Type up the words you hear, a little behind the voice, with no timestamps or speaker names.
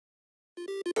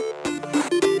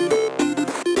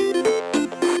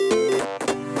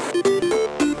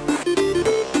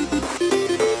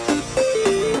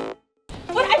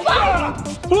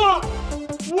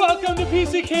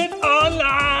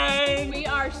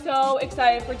so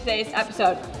excited for today's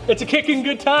episode. It's a kicking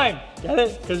good time. Get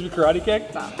it? Because we karate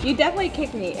kick? Wow. You definitely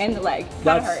kicked me in the leg.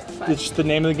 That hurt. It's just the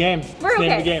name of the game. We're okay.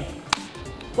 Name of the game.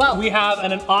 Well, we have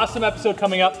an awesome episode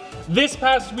coming up. This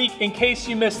past week, in case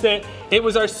you missed it, it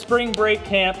was our spring break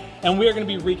camp, and we are going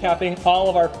to be recapping all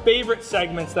of our favorite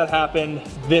segments that happened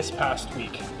this past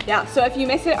week. Yeah, so if you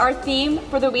missed it, our theme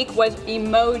for the week was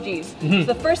emojis.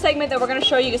 So the first segment that we're gonna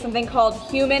show you is something called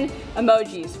human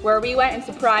emojis, where we went and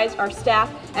surprised our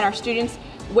staff and our students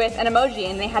with an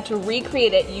emoji, and they had to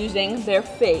recreate it using their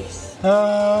face.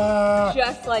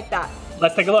 Just like that.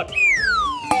 Let's take a look.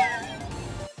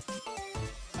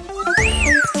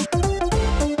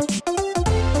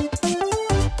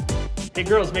 Hey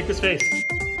girls, make this face.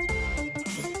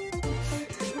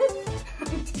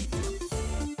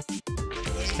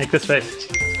 Make this face.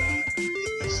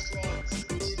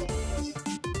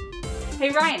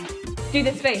 Hey Ryan, do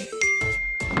this face.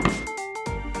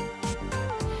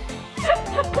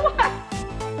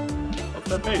 What's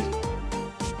that face?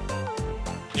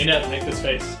 Hey Ned, make this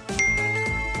face.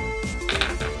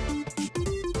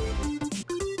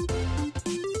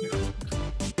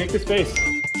 Make this face.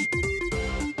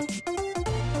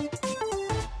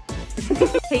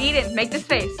 Hey Eden, make this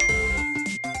face.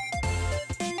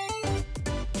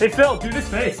 Hey Phil, do this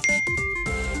face.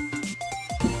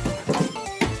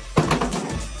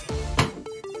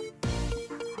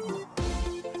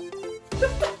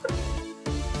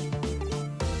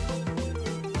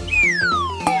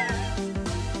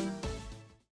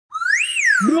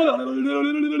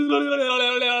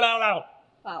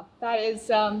 Wow, that is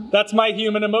That's my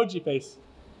human emoji face.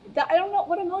 I don't know,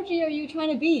 what emoji are you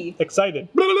trying to be? Excited.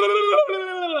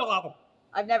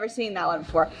 I've never seen that one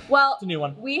before. Well, it's a new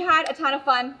one. We had a ton of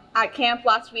fun at camp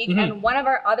last week, and one of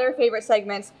our other favorite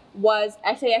segments was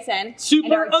SASN.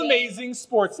 Super Amazing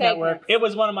Sports Network. It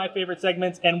was one of my favorite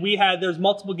segments, and there's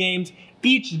multiple games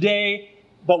each day,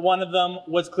 but one of them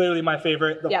was clearly my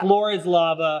favorite. The floor is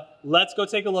lava. Let's go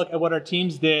take a look at what our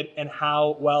teams did and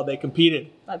how well they competed.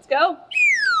 Let's go.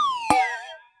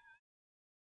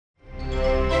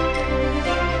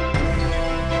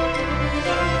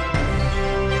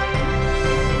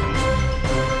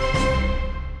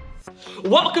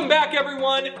 Welcome back,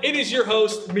 everyone. It is your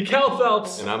host, Mikael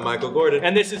Phelps. And I'm Michael Gordon.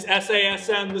 And this is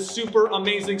SASN, the Super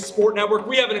Amazing Sport Network.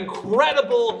 We have an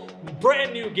incredible,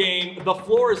 brand new game. The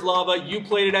floor is lava. You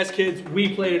played it as kids.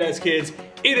 We played it as kids.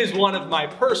 It is one of my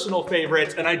personal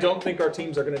favorites, and I don't think our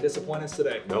teams are going to disappoint us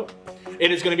today. Nope.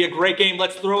 It is going to be a great game.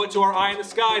 Let's throw it to our eye in the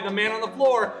sky, the man on the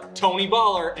floor, Tony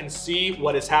Baller, and see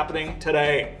what is happening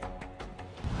today.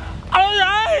 All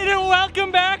right, and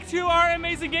welcome back to our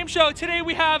amazing game show. Today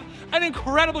we have an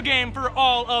incredible game for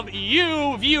all of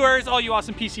you viewers, all you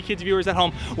awesome PCKids viewers at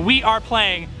home. We are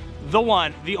playing the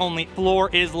one, the only Floor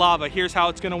is Lava. Here's how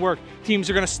it's gonna work. Teams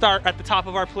are gonna start at the top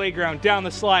of our playground, down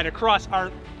the slide, across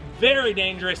our very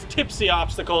dangerous, tipsy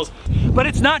obstacles. But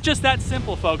it's not just that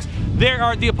simple, folks. There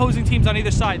are the opposing teams on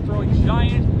either side throwing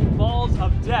giant balls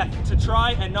of death to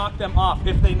try and knock them off.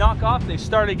 If they knock off, they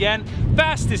start again.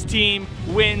 Fastest team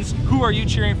wins. Who are you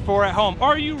cheering for at home?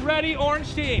 Are you ready,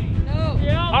 orange team? No.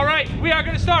 Yeah. All right, we are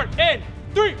gonna start in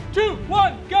 3, 2,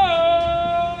 1, go!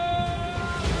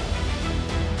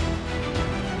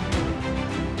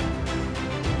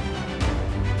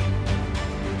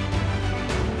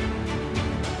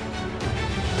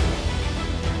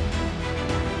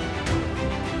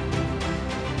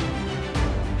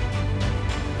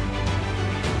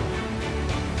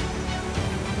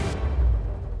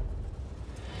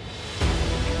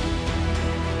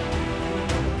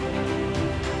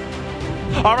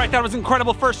 All right, that was an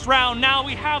incredible first round. Now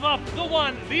we have up the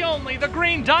one, the only, the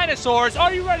green dinosaurs.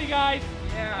 Are you ready, guys?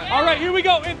 Yeah. All right, here we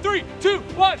go. In 3, 2,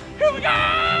 1, here we go!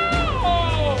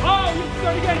 Oh, you can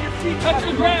start again. Your feet touch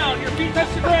the ground. Your feet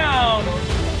touch the ground.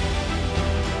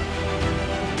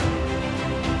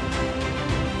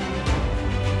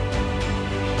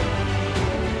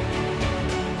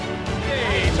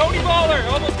 Hey, Tony Baller,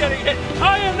 almost getting hit.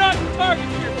 I am not the target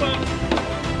here, folks.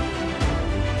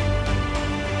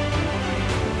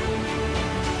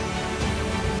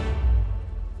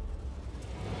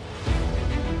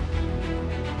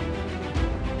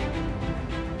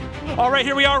 All right,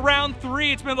 here we are, round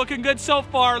 3. It's been looking good so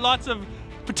far. Lots of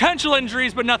potential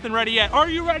injuries, but nothing ready yet. Are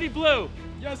you ready, Blue?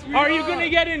 Yes, we are. Are you gonna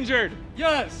get injured?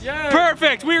 Yes. Yes.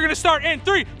 Perfect. We're gonna start in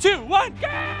 3, 2, 1, go!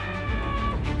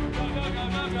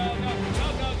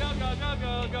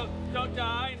 Go. Don't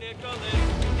die, Nicholas.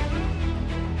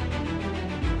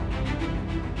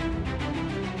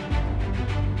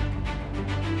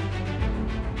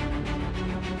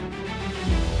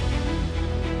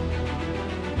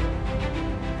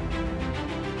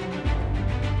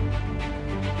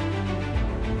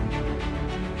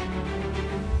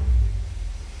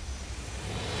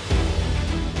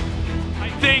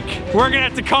 We're gonna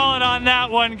have to call it on that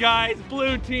one, guys.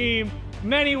 Blue team,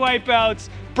 many wipeouts,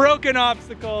 broken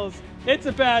obstacles. It's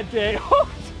a bad day.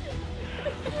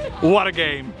 What a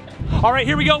game. All right,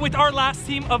 here we go with our last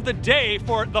team of the day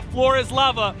for The Floor is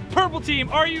Lava. Purple team,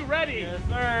 are you ready? Yes,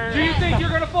 sir. Do you think you're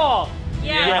gonna fall?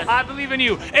 Yes. I believe in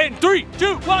you. In 3,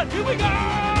 2, 1, here we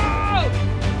go!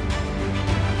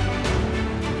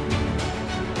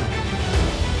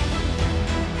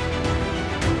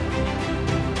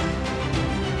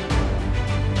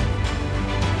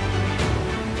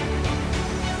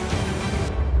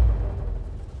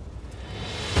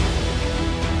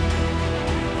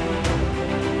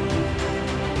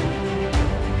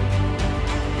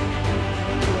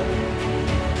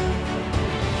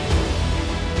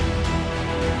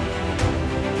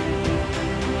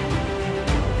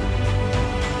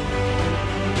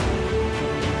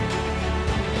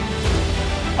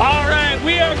 All right,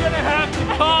 we are gonna have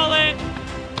to call it.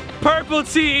 Purple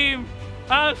team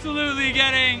absolutely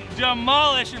getting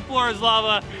demolished in Floor is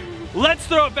Lava. Let's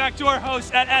throw it back to our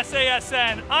host at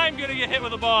SASN. I'm gonna get hit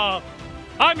with a ball.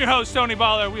 I'm your host, Tony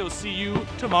Baller. We will see you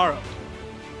tomorrow.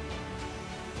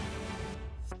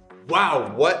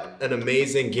 Wow, what an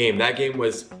amazing game. That game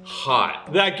was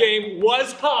hot. That game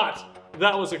was hot.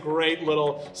 That was a great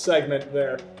little segment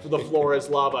there for The Floor is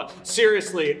Lava.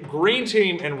 Seriously, green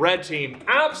team and red team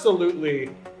absolutely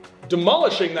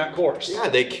demolishing that course. Yeah,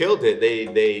 they killed it.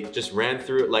 They just ran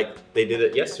through it like they did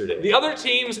it yesterday. The other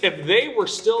teams, if they were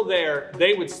still there,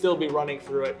 they would still be running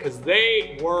through it because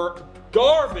they were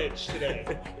garbage today.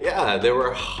 Yeah, they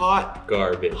were hot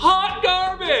garbage. Hot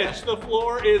garbage! The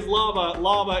floor is lava,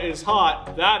 lava is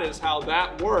hot. That is how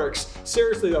that works.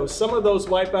 Seriously though, some of those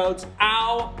wipeouts,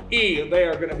 ow-ee, they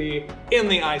are gonna be in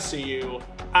the ICU.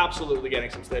 Absolutely getting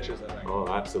some stitches, I think. Oh,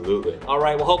 absolutely. All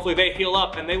right, well hopefully they heal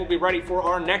up and they will be ready for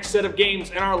our next set of games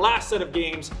and our last set of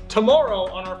games tomorrow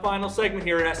on our final segment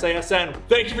here at SASN.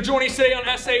 Thank you for joining us today on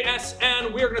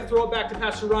SASN. We are gonna throw it back to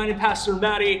Pastor Ryan and Pastor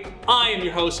Maddie. I am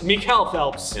your host, Mikael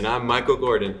Phelps. And I'm Michael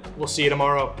Gordon. We'll see you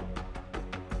tomorrow.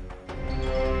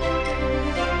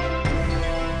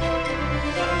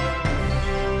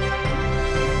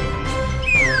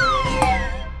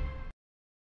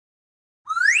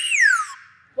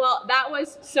 Well, that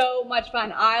was so much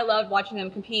fun. I loved watching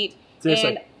them compete.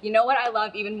 Seriously. And you know what I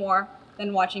love even more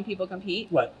than watching people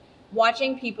compete? What?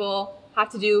 Watching people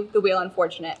have to do the Wheel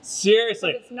Unfortunate.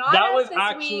 Seriously, It's not that us was this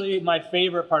actually week. my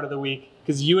favorite part of the week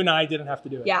because you and I didn't have to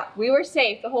do it. Yeah, we were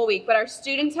safe the whole week, but our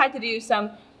students had to do some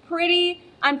pretty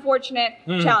unfortunate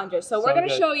challenges. So we're so going to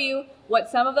good. show you what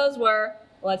some of those were.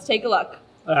 Let's take a look.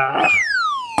 Ah.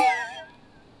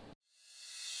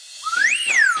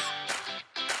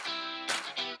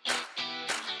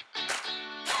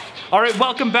 All right,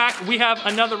 welcome back. We have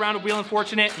another round of Wheel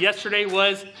Unfortunate. Yesterday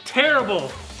was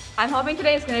terrible. I'm hoping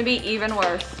today is going to be even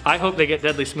worse. I hope they get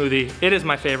Deadly Smoothie. It is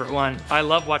my favorite one. I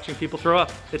love watching people throw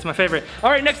up. It's my favorite. All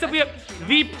right, next up we have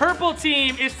the purple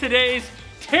team is today's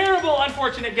terrible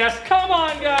unfortunate guest. Come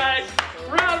on, guys.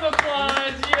 Round of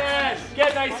applause, yes.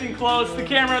 Get nice and close. The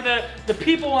camera, the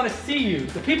people want to see you.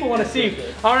 The people want to see you.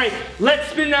 All right, let's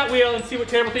spin that wheel and see what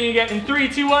terrible thing you get. In 3,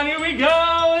 2, 1, here we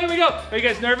go. Here we go. Are you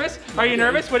guys nervous? Are you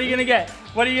nervous? What are you gonna get?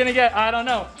 What are you gonna get? I don't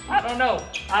know. I don't know.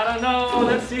 I don't know.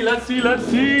 Let's see, let's see, let's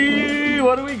see.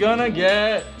 What are we gonna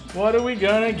get? What are we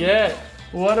gonna get?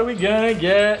 What are we gonna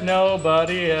get?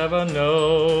 Nobody ever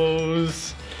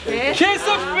knows. Kiss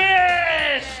a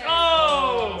fish!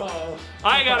 Oh!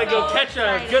 I gotta go catch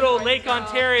a good old Lake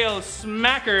Ontario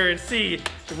smacker and see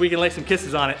if we can lay some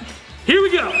kisses on it. Here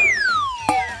we go!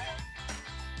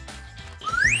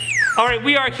 All right,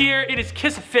 we are here. It is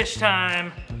Kiss a Fish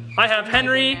time. I have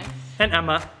Henry and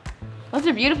Emma. Those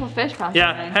are beautiful fish, Pastor.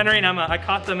 Yeah, Henry and Emma. I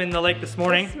caught them in the lake this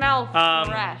morning. They smell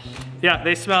fresh. Yeah,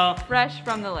 they smell. Fresh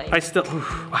from the lake.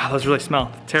 Wow, those really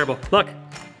smell terrible. Look.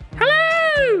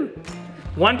 Hello!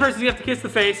 One person's gonna have to kiss the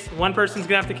face, one person's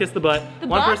gonna have to kiss the butt,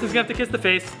 one person's gonna have to kiss the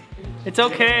face. It's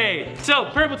okay. So,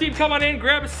 purple team, come on in,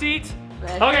 grab a seat.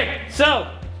 Ready? Okay, so,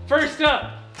 first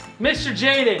up, Mr.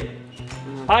 Jaden.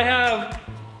 I have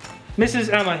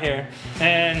Mrs. Emma here,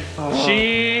 and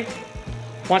she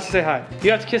wants to say hi.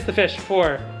 You have to kiss the fish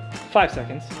for 5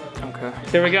 seconds. Okay.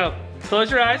 Here we go.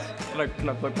 Close your eyes. Can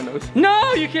I plug my nose?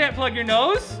 No, you can't plug your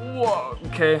nose. Whoa.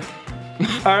 Okay.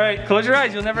 All right, close your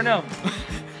eyes, you'll never know.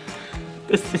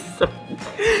 This is so.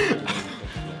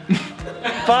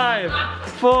 5,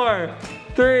 4,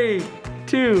 3,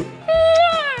 2, 1.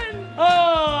 Oh,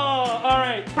 all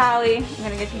right. Callie, I'm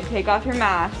gonna get you to take off your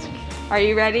mask. Are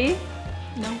you ready?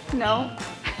 No. No?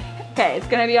 Okay, it's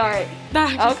gonna be all right.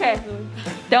 Okay.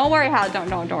 Don't worry, Hallie,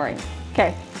 don't worry.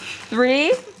 Okay,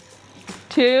 3,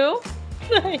 2,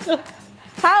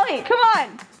 Hallie, come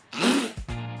on.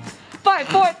 5,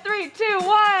 4, 3, 2,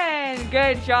 1.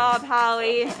 Good job,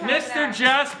 Hallie. Mr.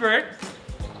 Jasper,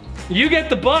 you get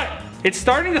the butt. It's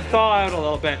starting to thaw out a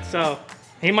little bit, so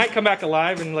he might come back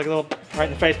alive and like a little right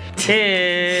in the face.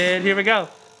 10, here we go.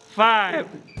 5,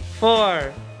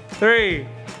 4, 3,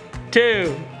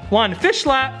 2, 1. Fish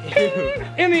slap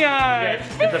in the eye.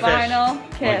 Final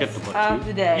kiss of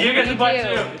the day. You get the butt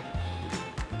too.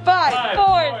 5,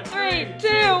 4, 3, 2,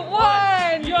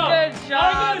 1. Yo, Good I'm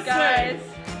job, gonna guys. say,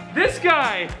 this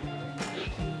guy,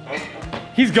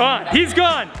 he's gone. He's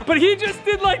gone. But he just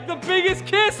did like the biggest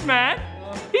kiss, man.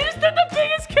 He just did the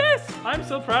biggest kiss. I'm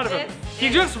so proud of him. He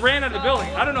just ran out of the building.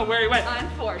 I don't know where he went.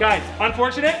 Unfortunate. Guys,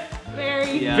 unfortunate?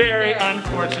 Very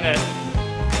unfortunate.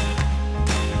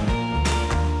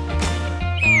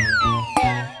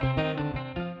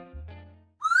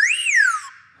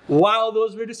 Wow,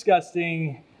 those were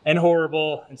disgusting and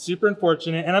horrible and super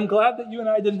unfortunate, and I'm glad that you and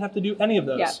I didn't have to do any of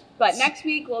those. Yeah, but next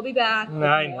week we'll be back with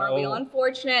more real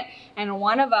unfortunate, and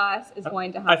one of us is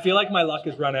going to have I feel like my luck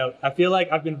has run out. I feel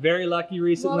like I've been very lucky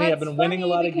recently. Well, I've been winning a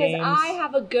lot of games. I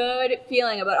have a good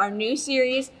feeling about our new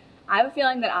series. I have a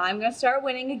feeling that I'm going to start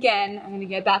winning again. I'm going to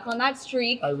get back on that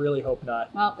streak. I really hope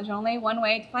not. Well, there's only one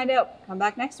way to find out. Come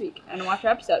back next week and watch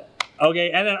our episode.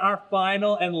 Okay, and then our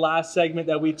final and last segment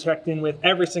that we checked in with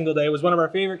every single day was one of our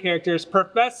favorite characters,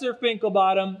 Professor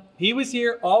Finkelbottom. He was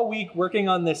here all week working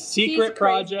on this secret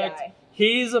project. Guy.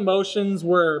 His emotions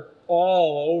were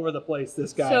all over the place,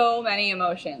 this guy. So many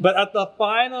emotions. But at the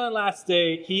final and last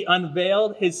day, he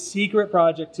unveiled his secret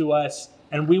project to us,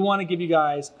 and we want to give you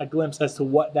guys a glimpse as to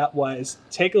what that was.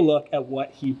 Take a look at what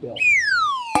he built.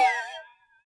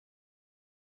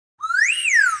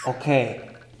 Okay,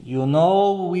 you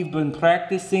know we've been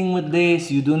practicing with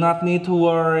this. You do not need to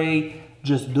worry.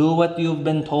 Just do what you've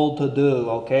been told to do,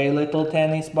 okay, little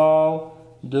tennis ball?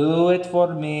 Do it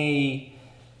for me.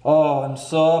 Oh, I'm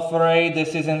so afraid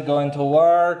this isn't going to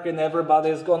work and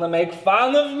everybody's gonna make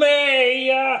fun of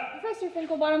me. Professor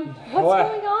Finkelbottom,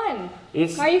 what's going on?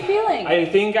 How are you feeling? I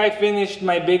think I finished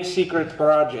my big secret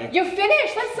project. You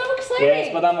finished? That's so exciting. Yes,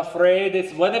 but I'm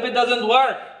afraid what if it doesn't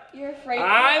work? You're afraid?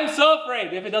 I'm so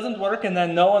afraid if it doesn't work, and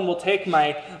then no one will take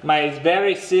my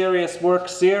very serious work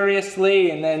seriously,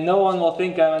 and then no one will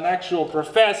think I'm an actual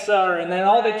professor, and then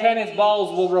all the tennis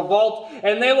balls will revolt,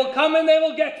 and they will come and they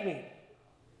will get me.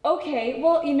 Okay,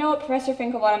 well, you know what, Professor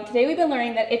Finkelbottom, today we've been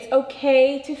learning that it's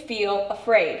okay to feel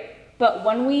afraid. But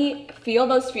when we feel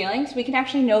those feelings, we can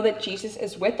actually know that Jesus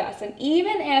is with us. And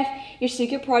even if your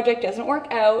secret project doesn't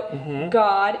work out,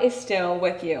 God is still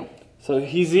with you. So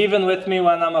he's even with me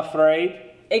when I'm afraid?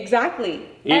 Exactly.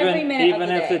 Every minute of the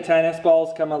day. Even if the tennis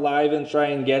balls come alive and try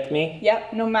and get me?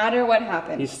 Yep, no matter what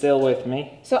happens. He's still with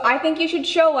me. So I think you should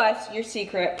show us your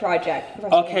secret project.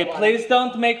 Okay, please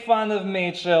don't make fun of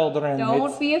me, children.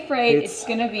 Don't be afraid, it's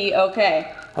gonna be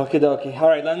okay. Okie dokie. All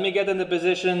right, let me get into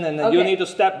position, and then you need to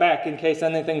step back in case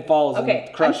anything falls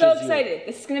and crushes you. I'm so excited.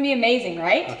 This is gonna be amazing,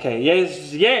 right? Okay,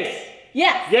 yes, yes.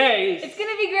 Yes. Yes. It's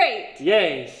gonna be great.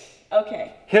 Yes.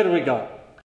 Okay. Here we go.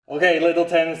 Okay, little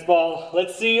tennis ball,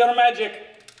 let's see your magic.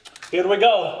 Here we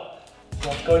go.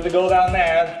 It's going to go down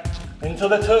there, into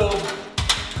the tube.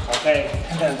 Okay,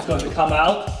 and then it's going to come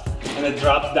out, and it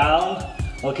drops down.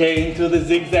 Okay, into the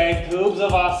zigzag tubes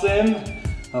of awesome.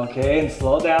 Okay, and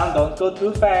slow down, don't go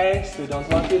too fast. We don't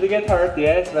want you to get hurt.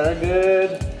 Yes, very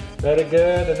good. Very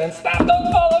good, and then stop,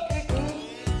 don't fall, okay.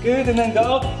 Good, and then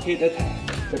go. Hit it.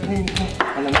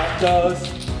 And then that goes,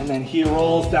 and then he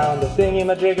rolls down the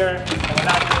thingy-majigger, and then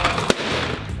that goes.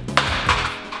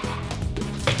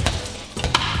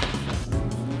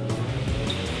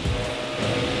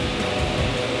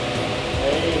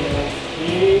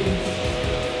 It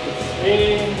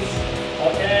spins,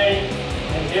 okay,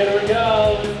 and here we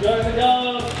go, it's going to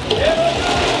go, here we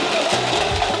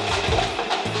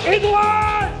go! It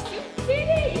worked! You did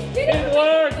it! It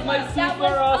worked! My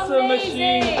super awesome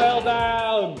machine fell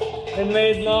down and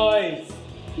made noise.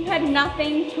 You had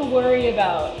nothing to worry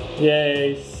about.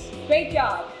 Yes. Great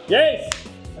job. Yes!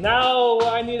 Now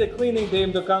I need a cleaning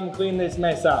team to come clean this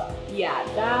mess up. Yeah,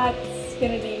 that's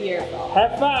gonna be your fault.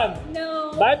 Have fun!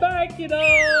 No. Bye-bye,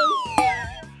 kiddos!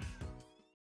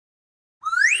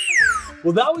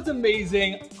 Well, that was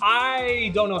amazing. I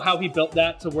don't know how he built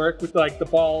that to work with like the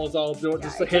balls all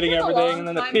just hitting everything and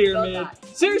then the pyramid.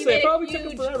 Seriously, it probably took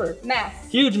him forever.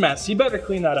 Mess. Huge mess. He better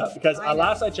clean that up because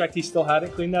last I checked, he still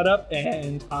hadn't cleaned that up,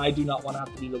 and I do not want to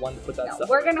have to be the one to put that stuff.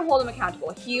 We're gonna hold him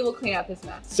accountable. He will clean up his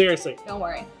mess. Seriously. Don't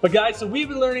worry. But guys, so we've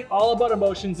been learning all about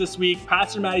emotions this week.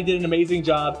 Pastor Maddie did an amazing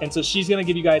job, and so she's gonna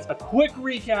give you guys a quick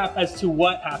recap as to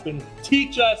what happened.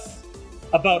 Teach us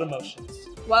about emotions.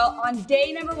 Well, on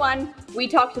day number 1, we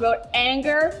talked about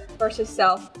anger versus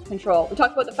self-control. We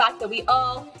talked about the fact that we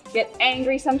all get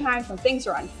angry sometimes when things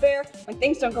are unfair, when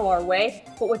things don't go our way,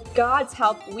 but with God's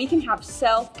help, we can have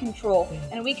self-control,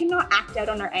 and we cannot act out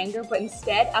on our anger, but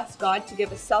instead ask God to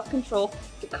give us self-control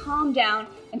to calm down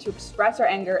and to express our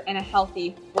anger in a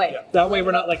healthy way. Yeah, that way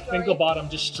we're not like Finkelbottom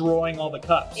destroying all the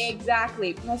cups.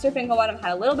 Exactly. Professor Finkelbottom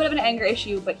had a little bit of an anger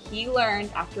issue, but he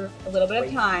learned after a little bit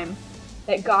of time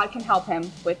that God can help him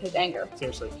with his anger.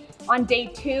 Seriously. On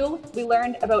day 2, we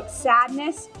learned about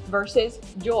sadness versus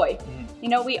joy. You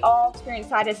know, we all experience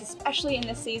sadness, especially in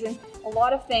this season. A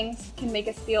lot of things can make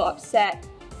us feel upset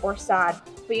or sad.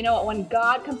 But you know what, when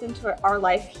God comes into our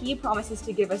life, he promises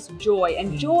to give us joy.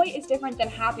 And joy is different than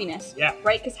happiness,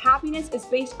 right? Because happiness is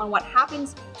based on what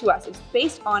happens to us. It's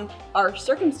based on our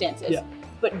circumstances. Yeah.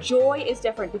 But joy is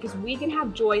different because we can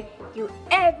have joy through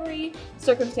every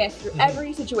circumstance, through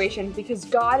every situation, because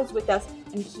God is with us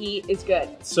and he is good.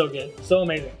 So good, so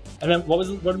amazing. And then what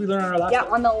did we learn on our last day? Yeah,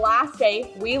 on the last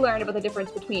day, we learned about the difference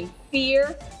between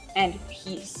fear and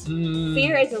peace.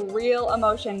 Fear is a real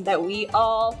emotion that we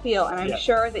all feel, and I'm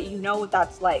sure that you know what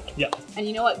that's like. And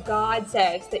you know what God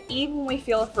says, that even when we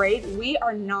feel afraid, we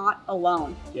are not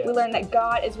alone. We learn that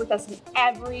God is with us in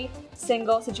every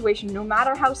single situation, no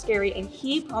matter how scary, and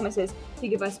he promises to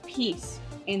give us peace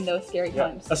in those scary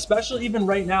times. Especially even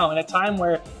right now, in a time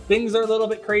where things are a little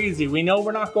bit crazy. We know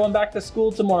we're not going back to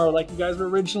school tomorrow like you guys were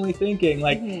originally thinking.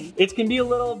 Like, it can be a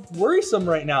little worrisome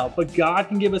right now, but God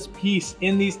can give us peace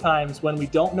in these times when we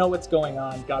don't know what's going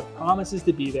on. God promises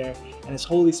to be there, and his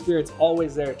Holy Spirit's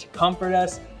always there to comfort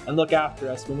us and look after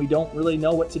us when we don't really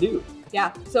know what to do.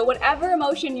 Yeah, so whatever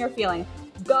emotion you're feeling,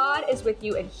 God is with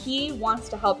you and he wants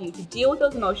to help you to deal with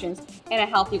those emotions in a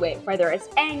healthy way. Whether it's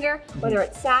anger, whether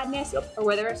it's sadness, or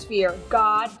whether it's fear,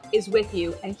 God is with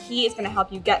you and he is going to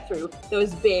help you get through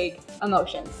those big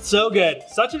emotions. So good.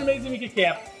 Such an amazing week at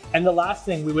camp. And the last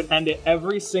thing, we would end it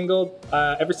every single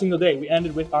day. We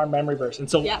ended with our memory verse. And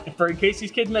so in case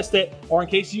these kids missed it, or in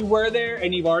case you were there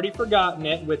and you've already forgotten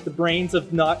it with the brains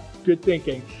of not good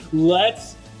thinking,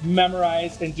 let's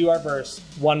memorize and do our verse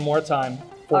one more time.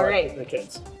 For the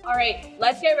kids. All right,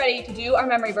 let's get ready to do our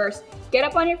memory verse. Get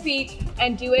up on your feet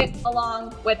and do it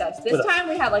along with us. This time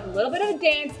we have like a little bit of a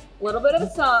dance, a little bit of a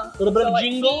song. A little bit of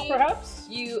jingle, perhaps?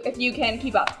 If you can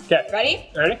keep up. Okay. Ready?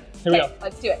 Ready? Here we go.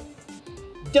 Let's do it.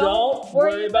 Don't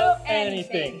worry about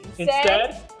anything.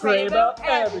 Instead, pray about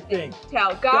everything.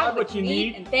 Tell God what you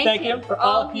need and thank him for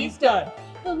all he's done.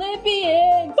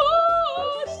 Philippians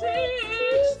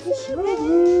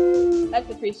 4:6. That's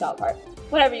the freestyle part.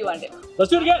 Whatever you want to do. Let's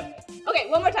do it again. Okay,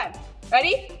 one more time.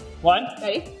 Ready? 1,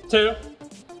 Ready? 2,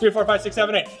 3, 4, 5, 6,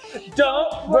 7, 8.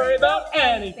 Don't worry about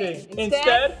anything.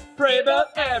 Instead, pray about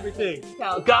everything.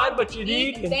 Tell God what you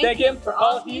need and thank him for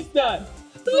all he's done.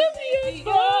 Philippians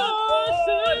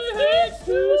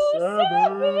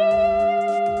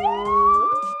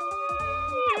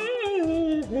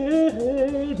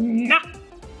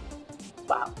 4:6-7.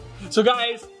 Wow. So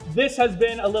guys, this has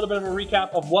been a little bit of a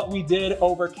recap of what we did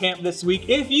over camp this week.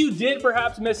 If you did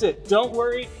perhaps miss it, don't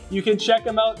worry. You can check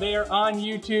them out. They are on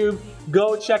YouTube.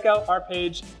 Go check out our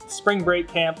page, Spring Break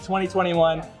Camp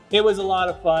 2021. It was a lot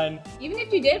of fun. Even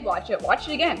if you did watch it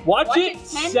again. Watch it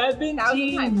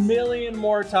 17 million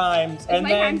more times. As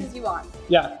many times as you want.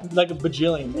 Yeah, like a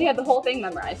bajillion. Until you have the whole thing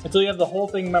memorized. Until you have the whole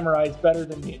thing memorized better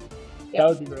than me. That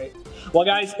would be great. Well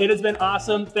guys, it has been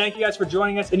awesome. Thank you guys for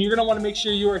joining us, and you're gonna wanna make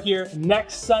sure you are here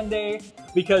next Sunday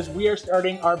because we are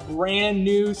starting our brand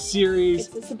new series.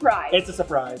 It's a surprise. It's a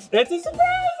surprise. It's a surprise!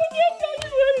 I can't tell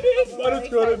you what it is, but it's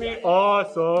gonna be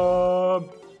awesome.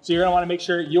 So you're gonna wanna make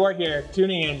sure you are here,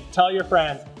 tuning in. Tell your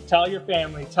friends, tell your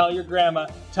family, tell your grandma,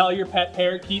 tell your pet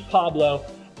parakeet Pablo,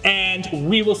 and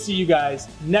we will see you guys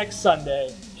next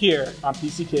Sunday here on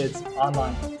PC Kids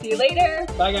Online. See you later.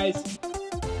 Bye guys.